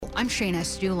I'm Shayna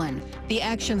Stulin. The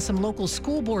action some local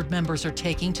school board members are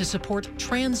taking to support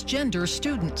transgender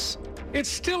students. It's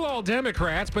still all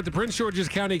Democrats, but the Prince George's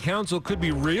County Council could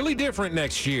be really different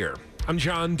next year. I'm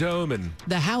John Doman.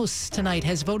 The House tonight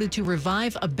has voted to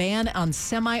revive a ban on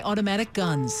semi-automatic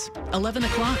guns. 11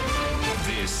 o'clock.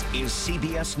 This is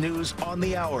CBS News on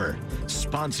the Hour,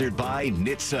 sponsored by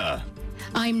NHTSA.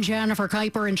 I'm Jennifer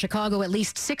Kuiper. In Chicago, at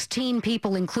least 16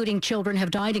 people, including children,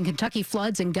 have died in Kentucky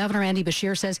floods, and Governor Andy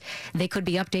Beshear says they could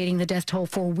be updating the death toll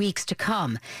for weeks to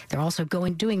come. They're also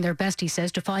doing their best, he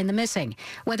says, to find the missing.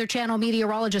 Weather Channel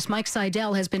meteorologist Mike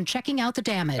Seidel has been checking out the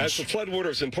damage. As the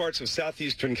floodwaters in parts of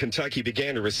southeastern Kentucky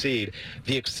began to recede,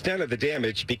 the extent of the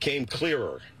damage became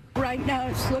clearer. Right now,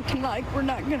 it's looking like we're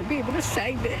not going to be able to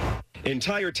save it.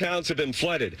 Entire towns have been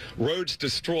flooded, roads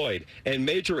destroyed, and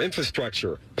major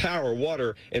infrastructure, power,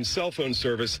 water, and cell phone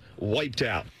service wiped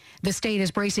out. The state is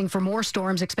bracing for more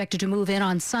storms expected to move in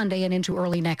on Sunday and into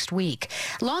early next week.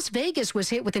 Las Vegas was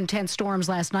hit with intense storms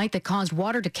last night that caused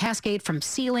water to cascade from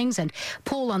ceilings and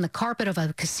pool on the carpet of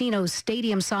a casino's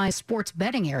stadium-sized sports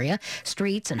betting area.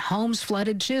 Streets and homes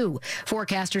flooded too.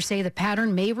 Forecasters say the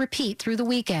pattern may repeat through the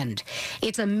weekend.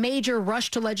 It's a major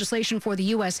rush to legislation for the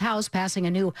U.S. House, passing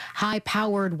a new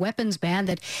high-powered weapons ban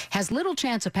that has little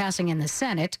chance of passing in the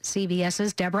Senate.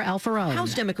 CBS's Deborah Alfarone.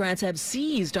 House Democrats have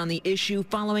seized on the issue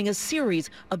following a series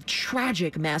of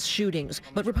tragic mass shootings,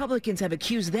 but Republicans have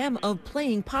accused them of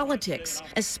playing politics,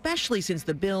 especially since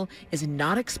the bill is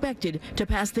not expected to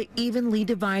pass the evenly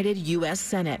divided U.S.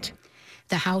 Senate.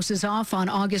 The House is off on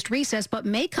August recess, but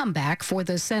may come back for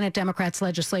the Senate Democrats'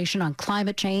 legislation on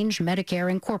climate change,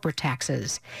 Medicare, and corporate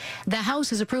taxes. The House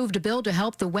has approved a bill to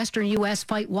help the western U.S.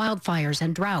 fight wildfires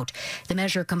and drought. The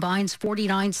measure combines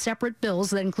 49 separate bills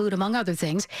that include, among other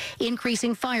things,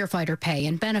 increasing firefighter pay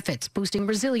and benefits, boosting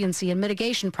resiliency and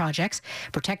mitigation projects,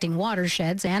 protecting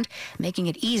watersheds, and making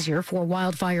it easier for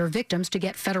wildfire victims to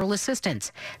get federal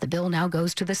assistance. The bill now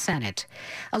goes to the Senate.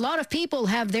 A lot of people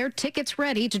have their tickets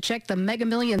ready to check the Mega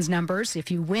Millions numbers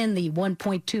if you win the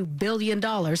 $1.2 billion.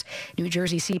 New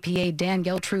Jersey CPA Dan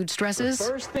Geltrude stresses. The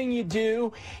first thing you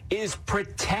do is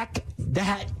protect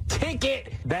that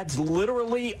ticket. That's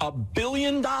literally $1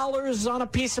 billion on a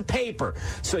piece of paper.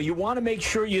 So you want to make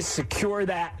sure you secure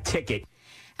that ticket.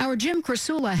 Our Jim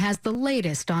Krasula has the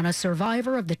latest on a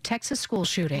survivor of the Texas school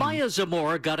shooting. Maya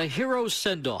Zamora got a hero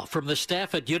send-off from the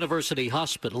staff at University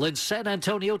Hospital in San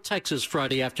Antonio, Texas,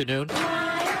 Friday afternoon.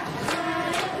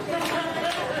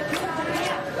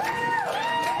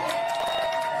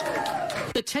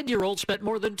 The 10-year-old spent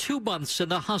more than 2 months in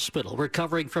the hospital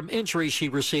recovering from injuries she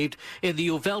received in the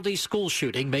Uvalde school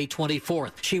shooting May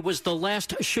 24th. She was the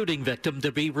last shooting victim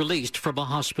to be released from a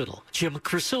hospital. Jim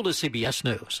Krasula, CBS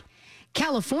News.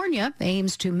 California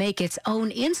aims to make its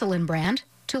own insulin brand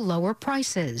to lower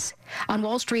prices. On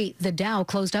Wall Street, the Dow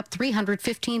closed up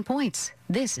 315 points.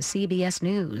 This is CBS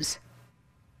News.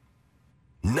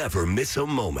 Never miss a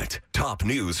moment. Top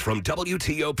news from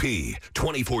WTOP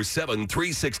 24/7,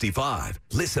 365.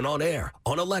 Listen on air,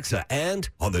 on Alexa, and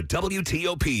on the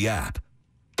WTOP app.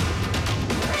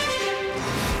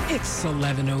 It's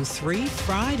 11:03,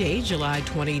 Friday, July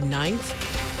 29th,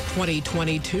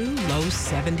 2022, low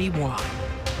 71.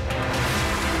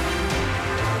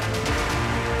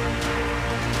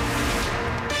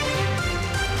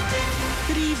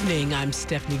 Good evening, I'm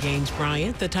Stephanie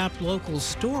Gaines-Bryant. The top local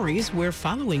stories we're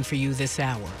following for you this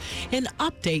hour. An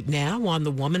update now on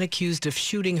the woman accused of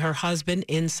shooting her husband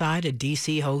inside a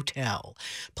D.C. hotel.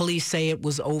 Police say it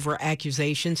was over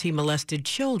accusations he molested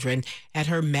children at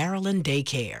her Maryland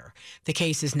daycare. The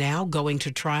case is now going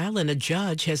to trial, and a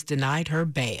judge has denied her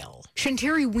bail.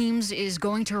 Shantari Weems is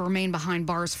going to remain behind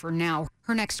bars for now.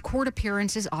 Her next court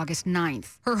appearance is August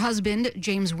 9th. Her husband,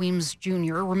 James Weems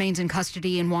Jr., remains in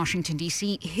custody in Washington,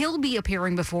 D.C. He'll be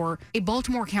appearing before a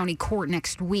Baltimore County court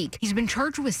next week. He's been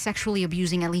charged with sexually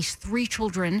abusing at least 3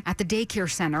 children at the daycare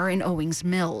center in Owings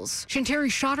Mills.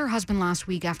 Shantari shot her husband last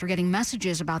week after getting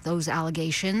messages about those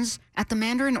allegations at the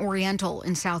Mandarin Oriental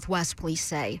in Southwest, police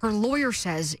say. Her lawyer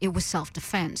says it was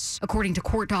self-defense. According to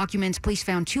court documents, police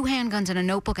found 2 handguns and a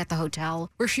notebook at the hotel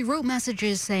where she wrote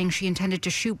messages saying she intended to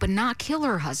shoot but not kill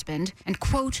her husband, and,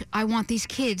 quote, I want these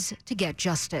kids to get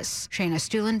justice. Shayna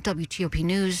Stulin, WTOP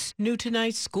News. New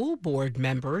tonight, school board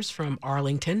members from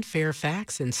Arlington,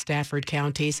 Fairfax, and Stafford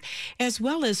counties, as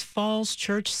well as Falls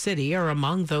Church City, are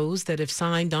among those that have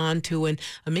signed on to an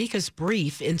amicus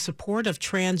brief in support of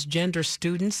transgender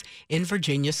students in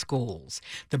Virginia schools.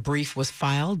 The brief was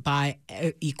filed by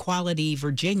Equality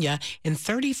Virginia and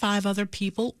 35 other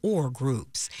people or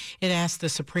groups. It asked the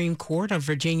Supreme Court of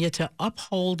Virginia to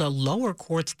uphold a lower lower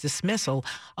court's dismissal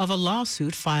of a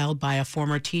lawsuit filed by a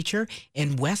former teacher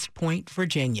in West Point,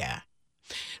 Virginia.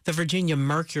 The Virginia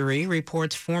Mercury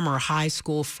reports former high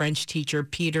school French teacher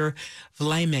Peter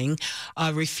Vlaming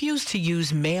refused to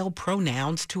use male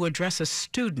pronouns to address a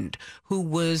student who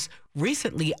was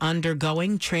recently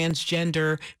undergoing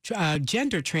gender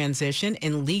transition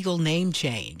and legal name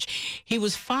change. He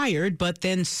was fired, but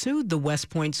then sued the West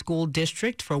Point School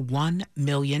District for $1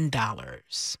 million.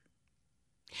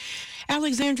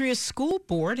 Alexandria School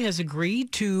Board has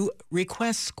agreed to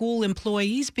request school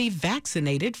employees be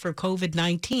vaccinated for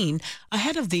COVID-19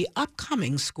 ahead of the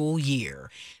upcoming school year.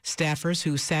 Staffers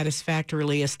who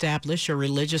satisfactorily establish a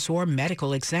religious or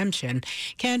medical exemption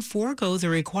can forego the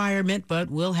requirement but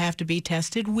will have to be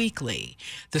tested weekly.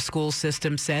 The school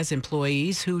system says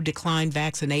employees who decline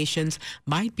vaccinations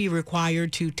might be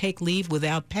required to take leave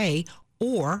without pay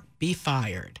or be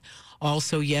fired.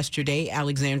 Also yesterday,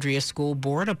 Alexandria School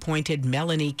Board appointed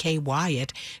Melanie K.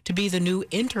 Wyatt to be the new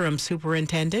interim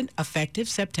superintendent effective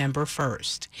September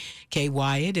 1st. K.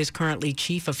 Wyatt is currently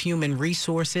Chief of Human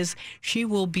Resources. She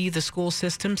will be the school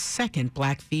system's second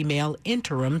black female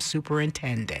interim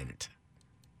superintendent.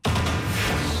 Campaign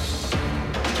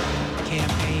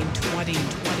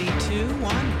 2022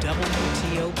 on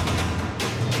WTOP.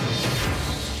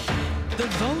 The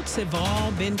votes have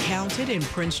all been counted in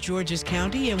Prince George's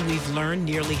County, and we've learned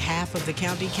nearly half of the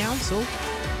county council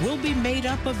will be made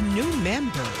up of new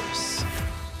members.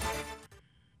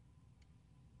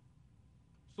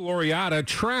 Laureata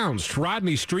trounced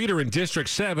Rodney Streeter in District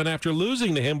 7 after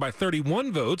losing to him by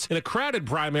 31 votes in a crowded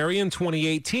primary in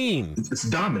 2018. It's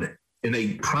dominant. In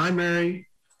a primary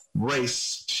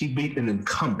race, she beat an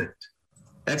incumbent.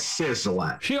 That says a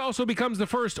lot. She also becomes the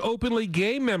first openly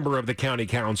gay member of the county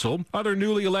council. Other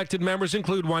newly elected members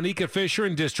include Juanica Fisher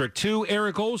in District 2,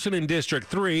 Eric Olson in District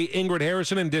 3, Ingrid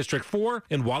Harrison in District 4,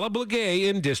 and Walla Blagay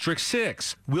in District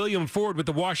 6. William Ford with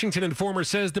the Washington Informer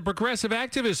says the progressive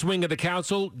activist wing of the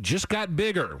council just got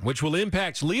bigger, which will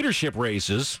impact leadership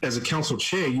races. As a council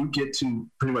chair, you get to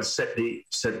pretty much set the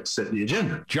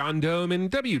agenda. John Dome in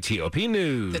WTOP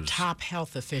News. The top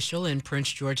health official in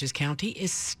Prince George's County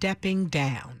is stepping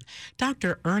down.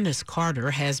 Dr. Ernest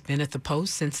Carter has been at the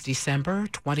post since December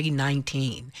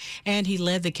 2019, and he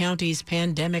led the county's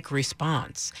pandemic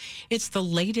response. It's the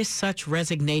latest such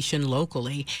resignation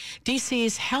locally.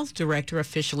 D.C.'s health director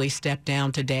officially stepped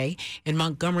down today, and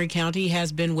Montgomery County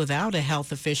has been without a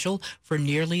health official for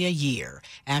nearly a year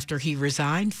after he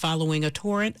resigned following a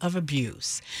torrent of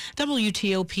abuse.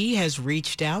 WTOP has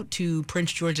reached out to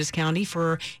Prince George's County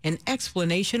for an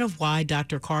explanation of why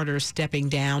Dr. Carter's stepping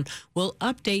down. We'll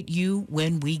update you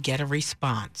when we get a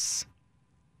response.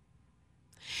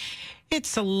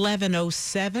 It's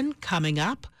 11:07 coming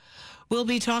up. We'll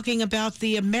be talking about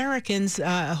the Americans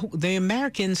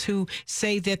who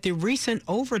say that the recent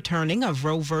overturning of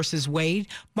Roe versus Wade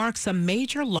marks a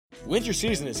major loss. Winter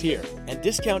season is here, and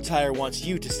Discount Tire wants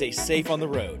you to stay safe on the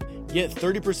road. Get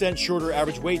 30% shorter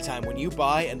average wait time when you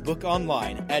buy and book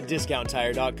online at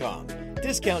discounttire.com.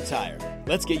 Discount Tire.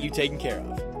 Let's get you taken care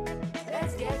of.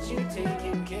 Let's get you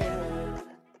taken care of.